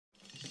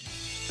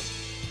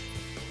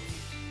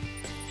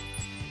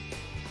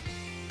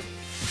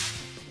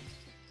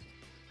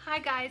Hi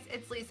guys,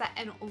 it's Lisa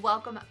and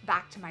welcome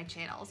back to my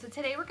channel. So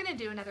today we're gonna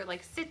do another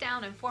sit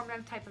down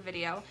informative type of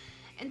video.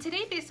 And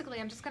today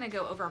basically I'm just gonna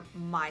go over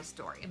my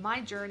story,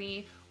 my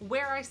journey,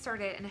 where I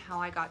started and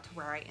how I got to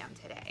where I am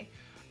today.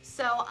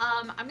 So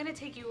I'm gonna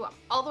take you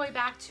all the way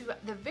back to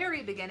the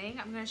very beginning.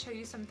 I'm gonna show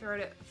you some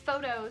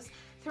photos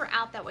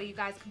throughout, that way you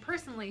guys can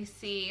personally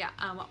see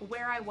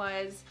where I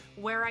was,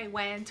 where I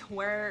went,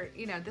 where,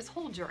 this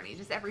whole journey,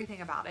 just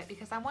everything about it,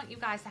 because I want you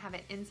guys to have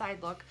an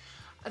inside look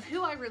of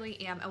who I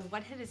really am and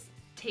what it has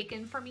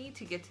taken for me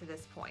to get to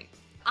this point.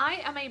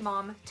 I am a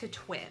mom to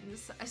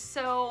twins.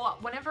 So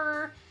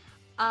whenever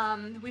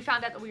we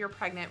found out that we were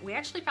pregnant, we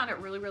actually found it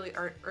really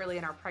early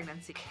in our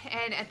pregnancy.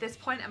 And at this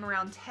point, I'm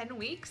around 10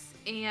 weeks.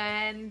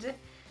 And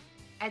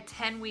at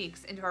 10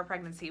 weeks into our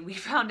pregnancy, we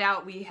found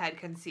out we had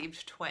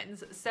conceived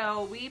twins.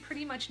 So we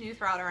pretty much knew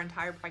throughout our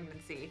entire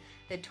pregnancy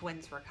that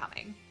twins were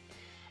coming.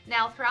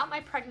 Now, throughout my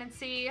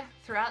pregnancy,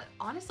 throughout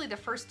honestly the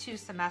first 2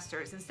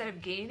 semesters, instead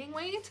of gaining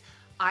weight,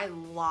 I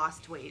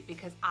lost weight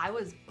because I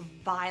was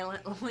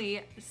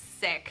violently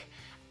sick.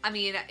 I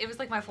mean, it was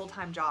like my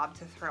full-time job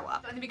to throw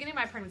up. In the beginning of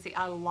my pregnancy,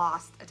 I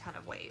lost a ton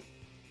of weight.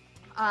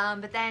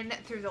 But then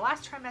through the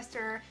last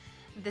trimester,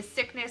 the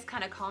sickness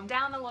kind of calmed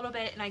down a little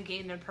bit and I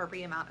gained an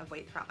appropriate amount of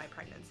weight throughout my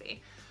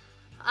pregnancy.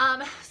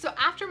 So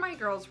after my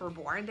girls were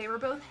born, they were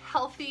both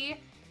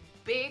healthy,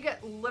 big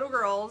little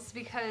girls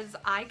because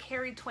I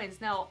carried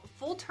twins. Now,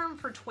 full term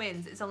for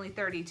twins is only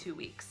 32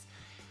 weeks.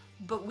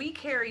 But we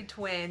carried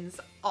twins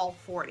all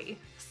 40.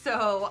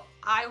 So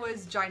I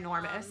was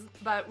ginormous,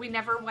 but we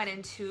never went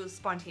into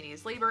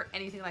spontaneous labor,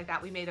 anything like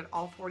that. We made it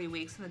all 40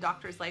 weeks and the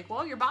doctor's like,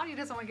 well, your body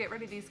doesn't want to get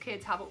rid of these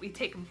kids. How about we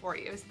take them for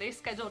you? So they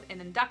scheduled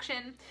an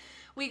induction.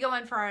 We go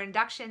in for our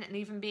induction, and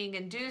even being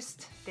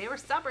induced, they were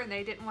stubborn.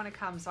 They didn't want to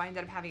come, so I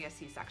ended up having a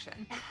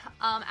C-section.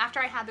 After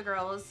I had the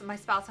girls, my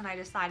spouse and I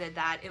decided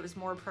that it was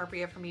more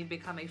appropriate for me to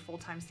become a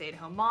full-time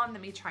stay-at-home mom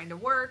than me trying to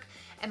work,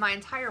 and my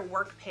entire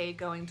work pay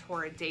going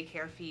toward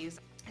daycare fees.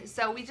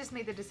 So we just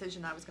made the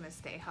decision that I was going to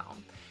stay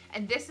home.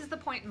 And this is the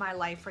point in my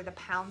life where the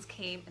pounds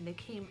came, and they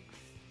came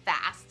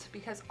fast,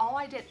 because all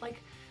I did,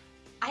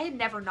 I had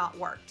never not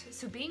worked.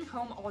 So being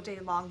home all day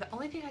long, the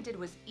only thing I did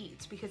was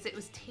eat because it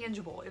was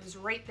tangible. It was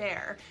right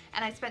there.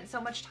 And I spent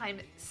so much time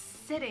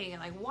sitting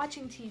and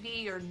watching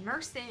TV or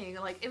nursing.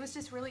 It was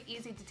just really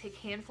easy to take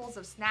handfuls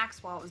of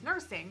snacks while I was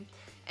nursing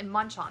and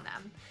munch on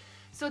them.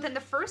 So within the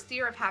first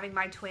year of having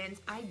my twins,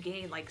 I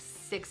gained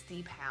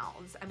 60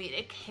 pounds. I mean,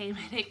 it came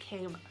and it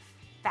came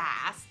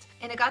fast.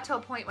 And it got to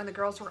a point when the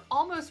girls were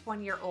almost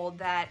 1 year old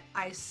that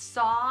I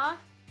saw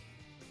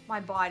my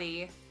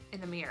body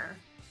in the mirror.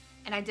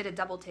 And I did a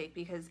double take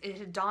because it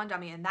had dawned on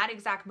me in that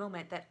exact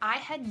moment that I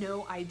had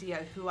no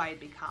idea who I had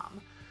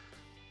become.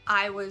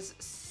 I was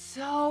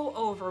so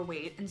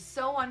overweight and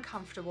so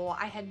uncomfortable.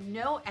 I had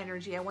no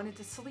energy. I wanted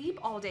to sleep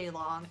all day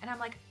long. And I'm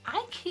like,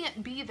 I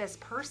can't be this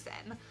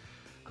person.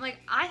 I'm like,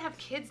 I have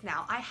kids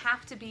now. I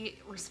have to be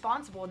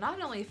responsible not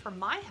only for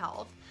my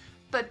health,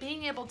 but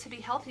being able to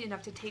be healthy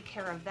enough to take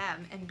care of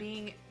them and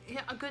being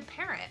a good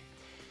parent.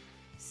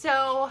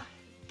 So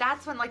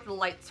that's when the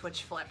light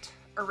switch flipped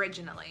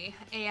originally.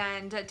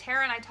 And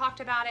Tara and I talked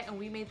about it, and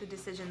we made the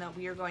decision that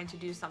we are going to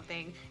do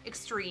something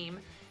extreme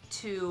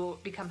to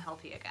become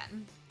healthy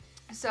again.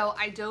 So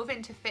I dove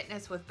into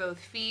fitness with both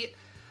feet.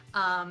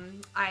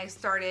 I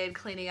started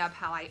cleaning up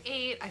how I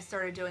ate. I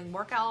started doing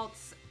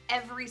workouts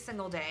every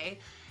single day.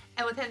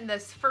 And within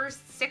this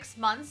first 6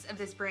 months of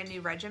this brand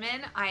new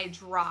regimen, I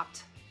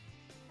dropped,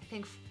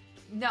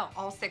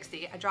 all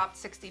 60. I dropped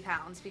 60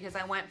 pounds because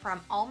I went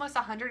from almost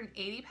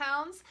 180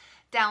 pounds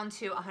down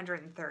to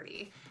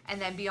 130.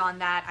 And then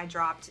beyond that, I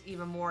dropped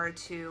even more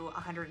to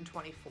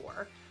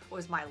 124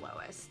 was my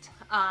lowest.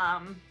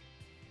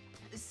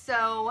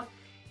 So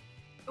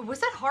was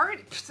that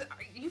hard? Are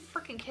you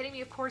freaking kidding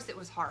me? Of course it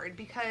was hard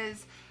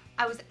because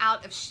I was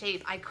out of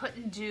shape. I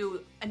couldn't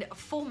do a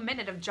full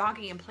minute of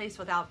jogging in place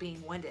without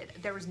being winded.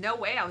 There was no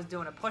way I was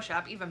doing a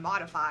push-up, even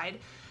modified.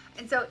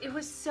 And so it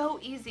was so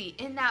easy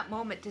in that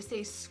moment to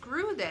say,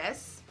 screw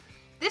this.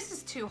 This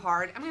is too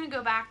hard. I'm gonna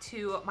go back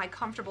to my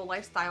comfortable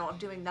lifestyle of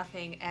doing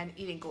nothing and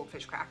eating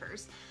goldfish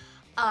crackers.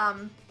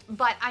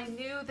 But I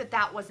knew that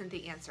that wasn't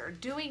the answer.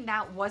 Doing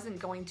that wasn't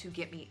going to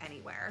get me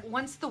anywhere.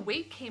 Once the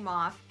weight came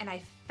off and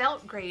I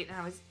felt great and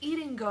I was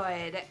eating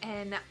good,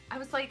 and I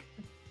was like,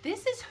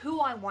 this is who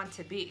I want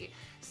to be.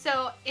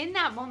 So in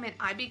that moment,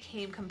 I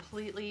became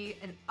completely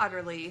and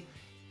utterly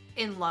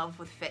in love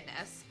with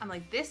fitness. I'm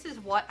like, this is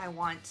what I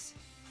want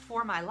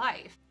for my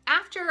life.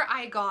 After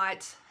I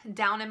got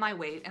down in my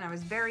weight and I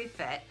was very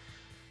fit,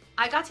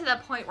 I got to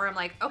that point where I'm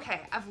like,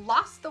 okay, I've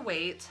lost the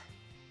weight.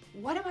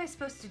 What am I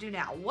supposed to do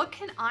now? What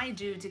can I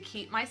do to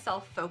keep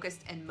myself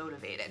focused and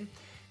motivated?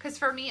 Because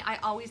for me, I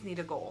always need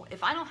a goal.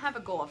 If I don't have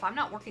a goal, if I'm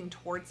not working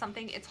towards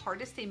something, it's hard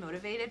to stay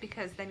motivated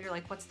because then you're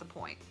like, what's the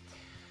point?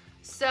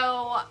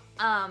 So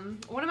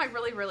one of my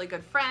really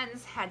good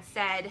friends had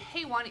said,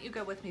 hey, why don't you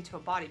go with me to a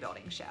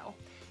bodybuilding show?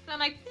 And I'm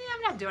like,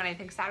 I'm not doing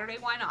anything Saturday,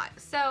 why not?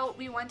 So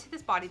we went to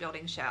this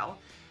bodybuilding show,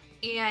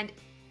 and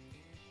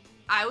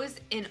I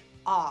was in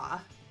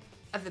awe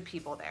of the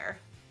people there.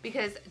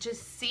 because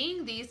just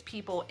seeing these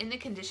people in the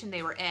condition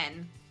they were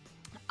in,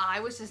 I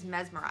was just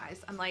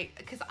mesmerized. I'm like,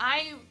 because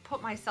I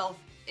put myself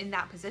in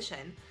that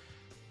position.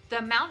 The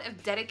amount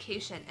of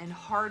dedication and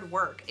hard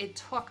work it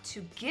took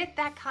to get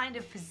that kind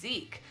of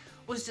physique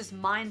was just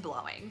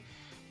mind-blowing.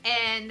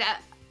 And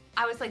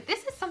I was like,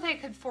 this is something I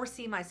could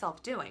foresee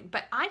myself doing,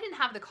 but I didn't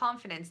have the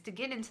confidence to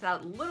get into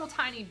that little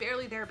tiny,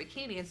 barely there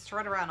bikini and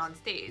strut around on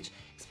stage,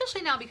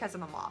 especially now because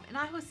I'm a mom. And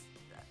I was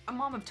a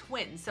mom of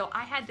twins, so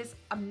I had this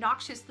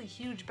obnoxiously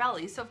huge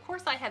belly. So of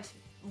course I have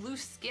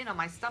loose skin on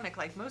my stomach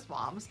like most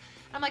moms.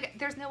 And I'm like,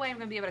 there's no way I'm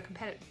gonna be able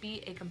to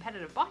be a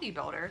competitive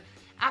bodybuilder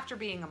after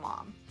being a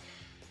mom.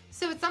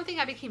 So it's something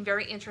I became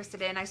very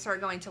interested in. I started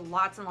going to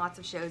lots and lots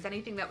of shows.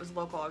 Anything that was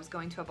local, I was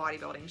going to a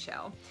bodybuilding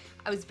show.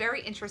 I was very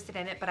interested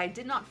in it, but I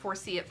did not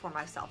foresee it for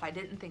myself. I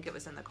didn't think it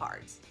was in the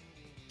cards.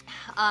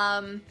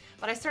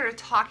 But I started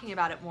talking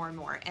about it more and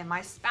more, and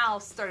my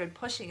spouse started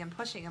pushing and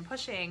pushing and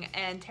pushing,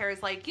 and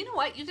Tara's like, you know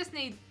what, you just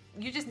need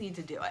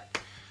to do it.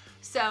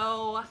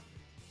 So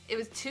it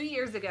was 2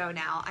 years ago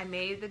now, I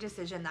made the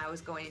decision that I was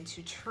going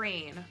to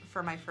train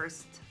for my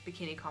first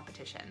bikini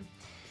competition.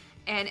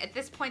 And at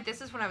this point, this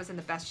is when I was in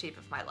the best shape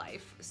of my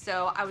life.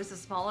 So I was the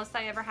smallest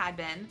I ever had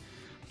been,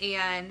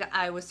 and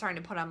I was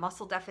starting to put on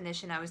muscle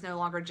definition. I was no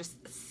longer just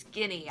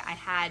skinny.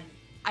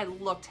 I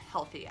looked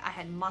healthy. I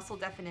had muscle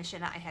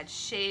definition, I had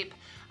shape,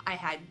 I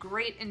had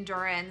great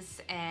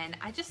endurance, and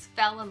I just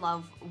fell in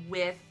love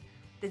with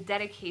the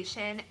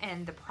dedication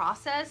and the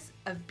process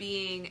of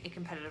being a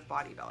competitive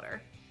bodybuilder.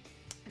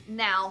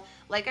 Now,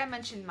 like I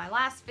mentioned in my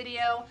last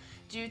video,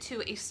 due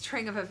to a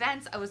string of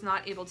events, I was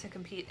not able to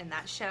compete in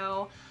that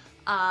show.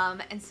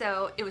 And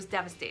so it was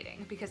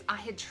devastating because I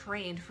had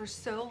trained for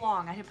so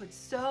long. I had put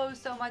so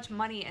much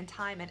money and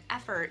time and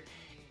effort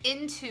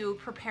into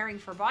preparing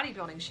for a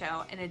bodybuilding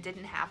show, and it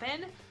didn't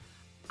happen.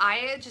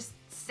 I just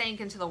sank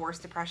into the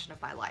worst depression of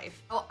my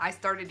life. Oh, I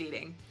started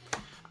eating,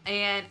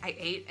 and I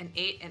ate and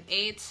ate and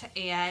ate,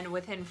 and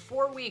within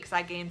 4 weeks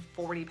I gained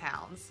 40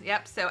 pounds.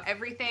 Yep, so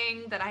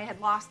everything that I had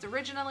lost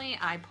originally,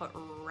 I put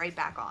right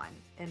back on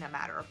in a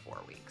matter of 4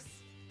 weeks.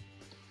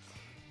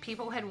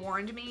 People had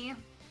warned me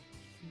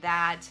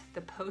that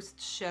the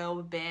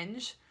post-show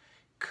binge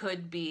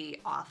could be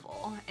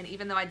awful. And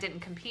even though I didn't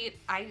compete,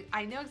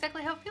 I know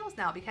exactly how it feels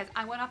now, because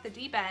I went off the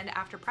deep end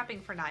after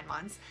prepping for 9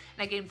 months,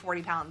 and I gained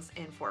 40 pounds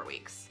in 4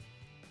 weeks.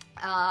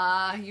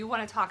 You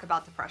want to talk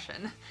about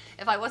depression.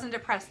 If I wasn't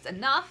depressed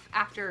enough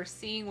after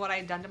seeing what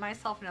I'd done to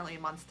myself in only a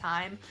month's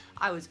time,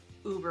 I was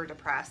uber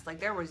depressed. Like,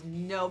 there was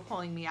no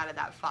pulling me out of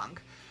that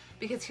funk.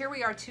 Because here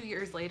we are 2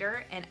 years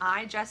later, and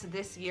I just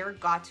this year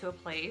got to a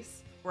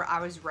place where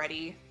I was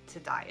ready to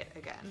diet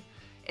again.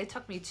 It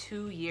took me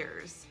 2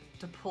 years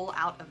to pull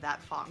out of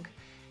that funk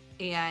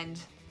and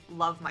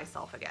love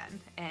myself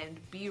again and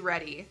be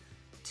ready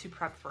to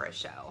prep for a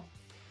show.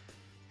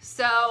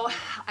 So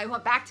I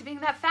went back to being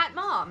that fat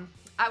mom.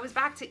 I was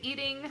back to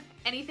eating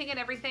anything and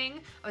everything.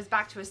 I was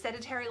back to a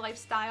sedentary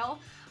lifestyle.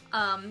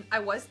 I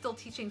was still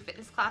teaching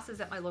fitness classes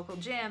at my local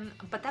gym,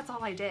 but that's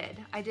all I did.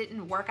 I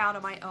didn't work out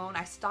on my own.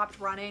 I stopped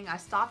running. I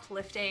stopped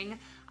lifting.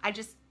 I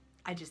just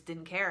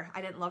didn't care.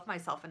 I didn't love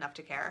myself enough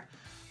to care.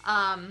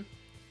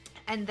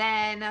 And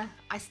then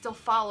I still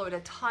followed a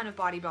ton of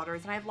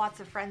bodybuilders, and I have lots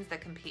of friends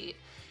that compete.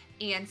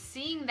 And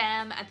seeing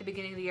them at the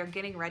beginning of the year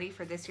getting ready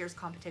for this year's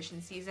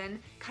competition season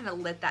kind of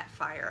lit that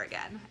fire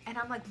again. And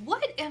I'm like,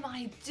 what am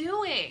I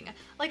doing?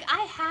 Like,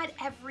 I had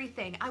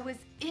everything. I was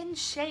in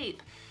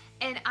shape,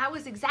 and I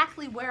was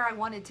exactly where I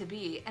wanted to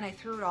be, and I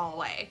threw it all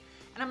away.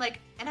 And I'm like,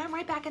 and I'm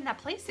right back in that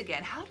place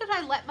again. How did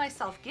I let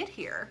myself get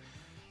here?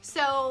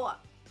 So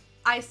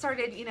I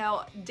started,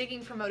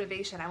 digging for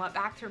motivation. I went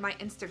back through my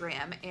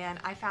Instagram, and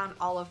I found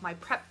all of my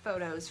prep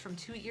photos from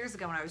 2 years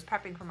ago when I was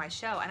prepping for my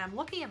show, and I'm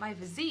looking at my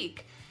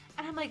physique,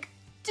 and I'm like,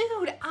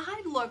 dude,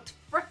 I looked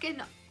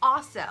freaking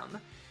awesome,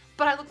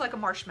 but I look like a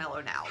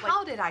marshmallow now. Like,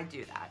 how did I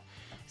do that?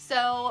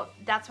 So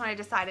that's when I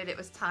decided it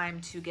was time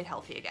to get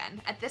healthy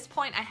again. At this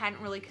point, I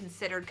hadn't really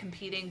considered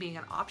competing being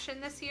an option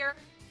this year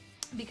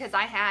because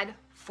I had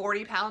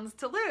 40 pounds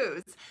to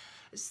lose.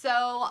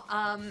 So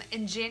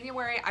in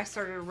January, I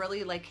started a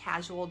really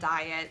casual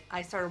diet.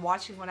 I started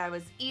watching what I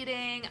was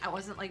eating. I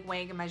wasn't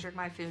weighing and measuring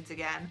my foods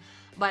again,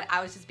 but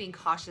I was just being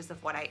cautious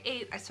of what I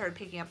ate. I started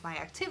picking up my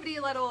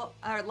activity level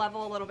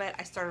a little bit.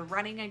 I started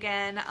running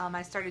again.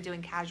 I started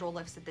doing casual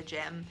lifts at the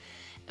gym.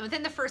 And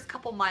within the first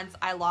couple months,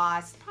 I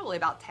lost probably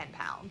about 10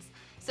 pounds.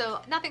 So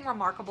nothing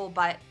remarkable,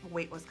 but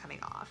weight was coming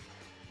off.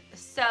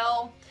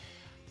 So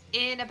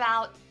in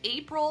about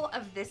April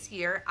of this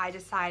year, I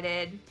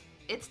decided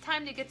it's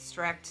time to get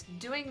strict.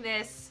 Doing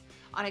this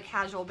on a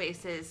casual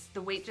basis,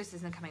 the weight just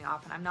isn't coming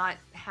off, and I'm not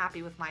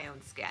happy with my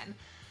own skin.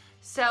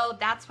 So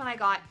that's when I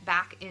got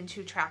back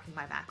into tracking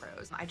my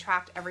macros. I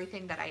tracked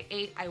everything that I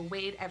ate. I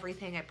weighed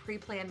everything. I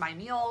pre-planned my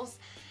meals.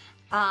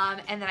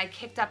 And then I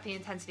kicked up the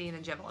intensity in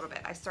the gym a little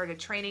bit. I started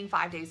training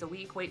 5 days a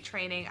week, weight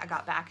training. I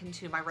got back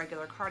into my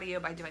regular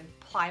cardio by doing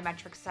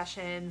plyometric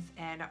sessions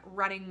and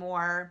running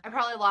more. I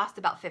probably lost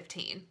about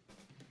 15.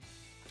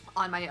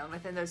 on my own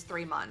within those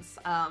 3 months,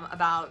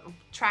 about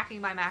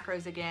tracking my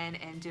macros again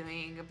and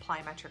doing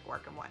plyometric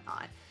work and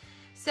whatnot.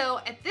 So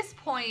at this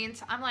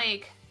point, I'm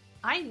like,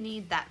 I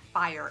need that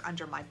fire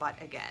under my butt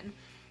again.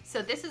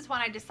 So this is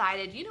when I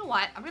decided, you know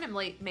what, I'm gonna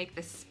make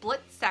the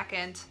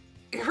split-second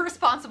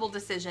irresponsible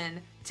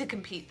decision to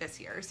compete this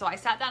year. So I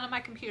sat down on my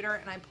computer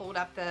and I pulled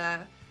up the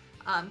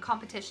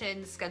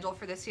competition schedule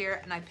for this year,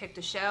 and I picked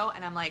a show,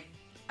 and I'm like,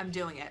 I'm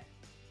doing it.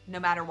 No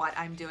matter what,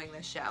 I'm doing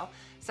this show.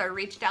 So I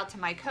reached out to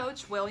my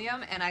coach,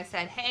 William, and I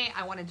said, hey,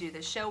 I want to do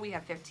this show. We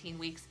have 15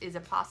 weeks. Is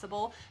it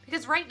possible?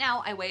 Because right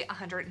now I weigh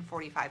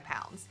 145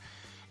 pounds.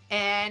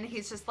 And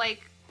he's just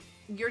like,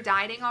 you're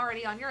dieting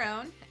already on your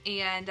own,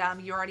 and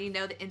you already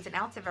know the ins and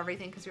outs of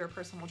everything because you're a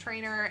personal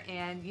trainer,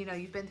 and you know,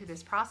 you've been through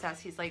this process.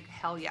 He's like,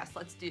 hell yes,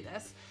 let's do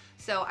this.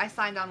 So I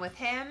signed on with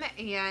him,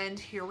 and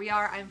here we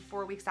are. I'm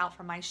 4 weeks out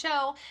from my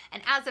show,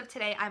 and as of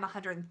today, I'm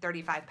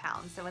 135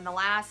 pounds. So in the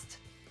last,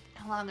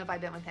 how long have I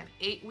been with him?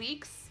 8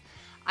 weeks.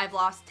 I've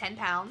lost 10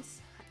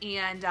 pounds,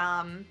 and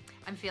I'm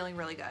feeling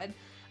really good.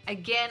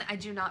 Again, I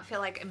do not feel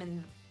like I'm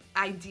in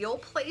ideal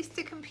place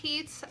to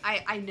compete.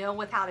 I know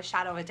without a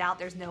shadow of a doubt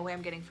there's no way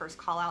I'm getting first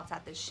call outs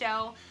at this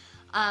show,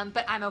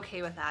 but I'm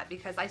okay with that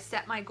because I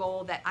set my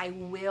goal that I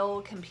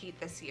will compete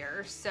this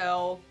year.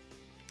 So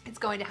it's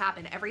going to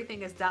happen.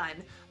 Everything is done.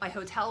 My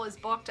hotel is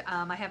booked.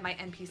 I have my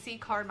NPC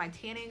card, my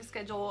tanning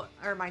schedule,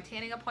 or my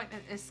tanning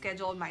appointment is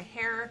scheduled, my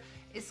hair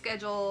is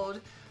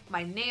scheduled,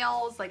 my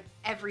nails, like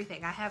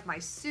everything. I have my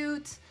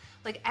suit,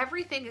 like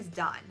everything is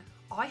done.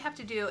 All I have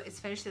to do is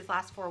finish these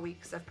last 4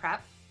 weeks of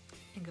prep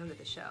and go to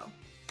the show.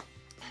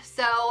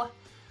 So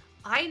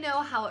I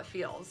know how it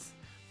feels.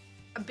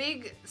 A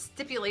big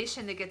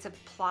stipulation that gets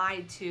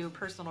applied to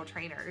personal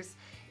trainers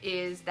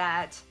is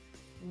that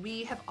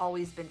we have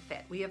always been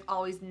fit. We have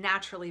always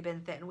naturally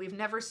been thin. We've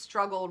never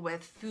struggled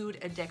with food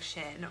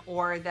addiction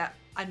or the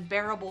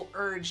unbearable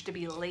urge to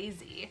be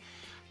lazy.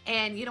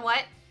 And you know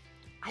what?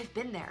 I've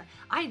been there.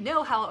 I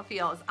know how it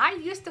feels. I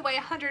used to weigh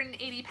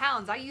 180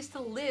 pounds. I used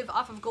to live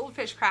off of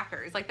goldfish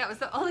crackers. Like that was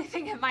the only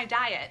thing in my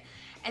diet.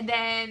 And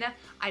then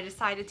I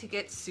decided to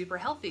get super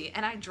healthy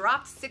and I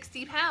dropped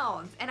 60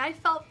 pounds and I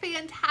felt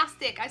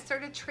fantastic. I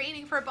started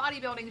training for a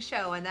bodybuilding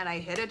show and then I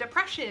hit a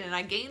depression and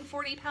I gained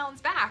 40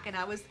 pounds back and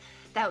I was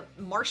that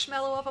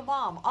marshmallow of a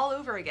mom all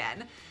over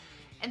again.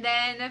 And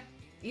then,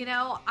 you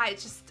know, I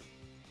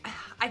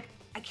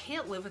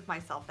can't live with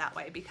myself that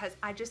way because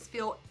I just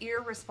feel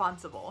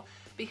irresponsible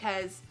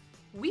because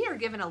we are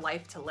given a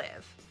life to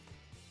live.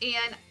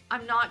 And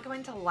I'm not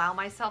going to allow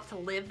myself to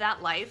live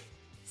that life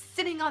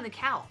sitting on the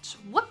couch.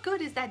 What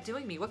good is that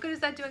doing me? What good is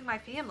that doing my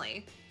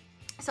family?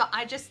 So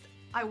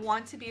I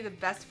want to be the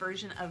best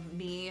version of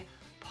me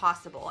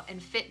possible,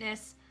 and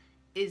fitness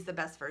is the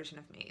best version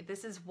of me.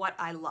 This is what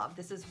I love.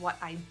 This is what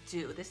I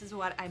do. This is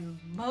what I'm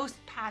most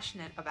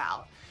passionate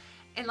about.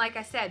 And like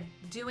I said,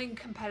 doing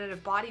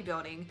competitive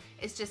bodybuilding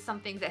is just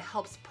something that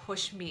helps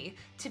push me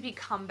to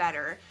become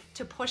better,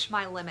 to push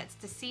my limits,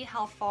 to see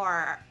how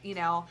far, you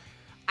know,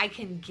 I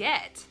can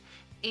get.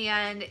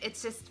 And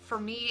it's just, for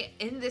me,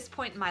 in this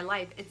point in my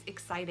life, it's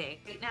exciting.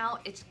 Right now,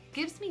 it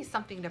gives me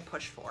something to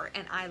push for,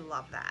 and I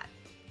love that.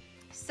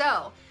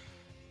 So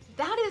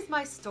that is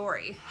my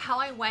story, how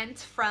I went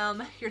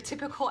from your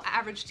typical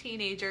average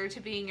teenager to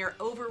being your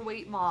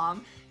overweight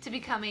mom, to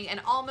becoming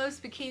an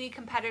almost bikini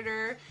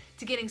competitor,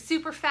 to getting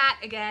super fat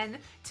again,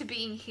 to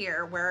being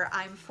here where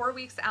I'm 4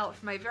 weeks out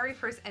from my very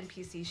first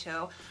NPC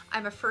show.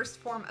 I'm a first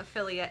Phorm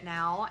affiliate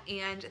now,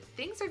 and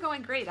things are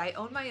going great. I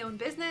own my own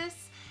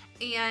business,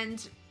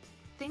 and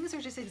things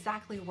are just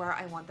exactly where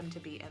I want them to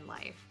be in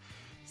life.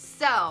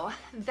 So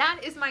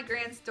that is my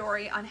grand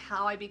story on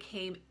how I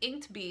became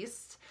Inked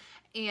Beast.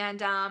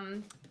 And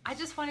I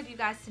just wanted you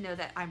guys to know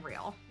that I'm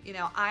real. You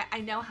know,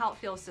 I know how it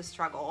feels to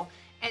struggle.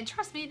 And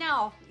trust me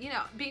now, you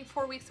know, being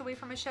 4 weeks away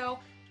from a show,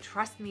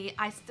 trust me,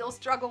 I still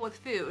struggle with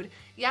food.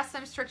 Yes,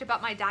 I'm strict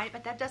about my diet,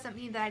 but that doesn't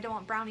mean that I don't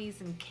want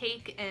brownies and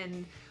cake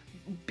and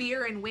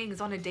beer and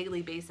wings on a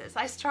daily basis.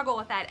 I struggle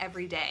with that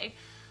every day.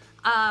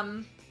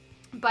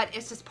 But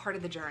it's just part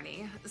of the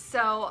journey.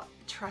 So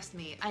trust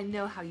me, I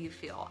know how you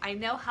feel. I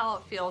know how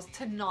it feels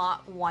to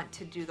not want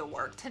to do the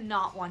work, to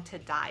not want to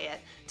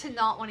diet, to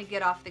not want to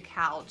get off the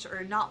couch,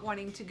 or not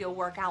wanting to go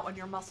work out when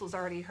your muscles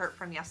already hurt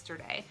from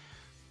yesterday.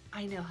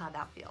 I know how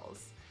that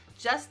feels.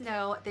 Just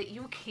know that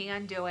you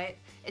can do it.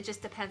 It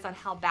just depends on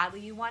how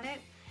badly you want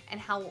it and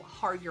how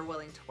hard you're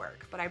willing to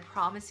work. But I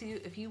promise you,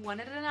 if you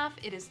want it enough,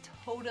 it is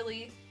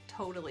totally,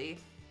 totally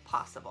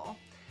possible.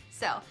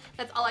 So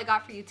that's all I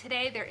got for you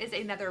today. There is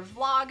another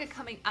vlog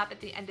coming up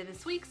at the end of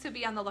this week, so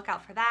be on the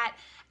lookout for that.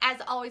 As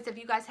always, if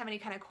you guys have any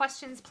kind of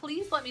questions,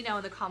 please let me know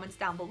in the comments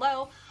down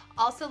below.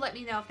 Also, let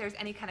me know if there's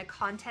any kind of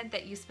content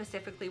that you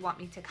specifically want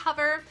me to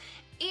cover.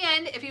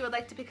 And if you would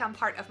like to become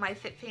part of my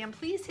Fit Fam,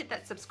 please hit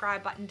that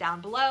subscribe button down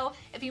below.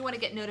 If you want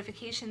to get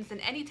notifications, and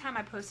anytime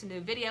I post a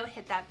new video,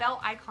 hit that bell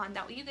icon.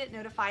 That way you get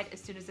notified as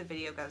soon as the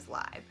video goes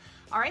live.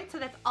 All right, so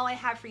that's all I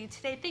have for you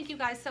today. Thank you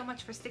guys so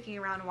much for sticking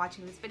around and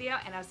watching this video,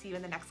 and I'll see you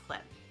in the next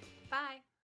clip. Bye.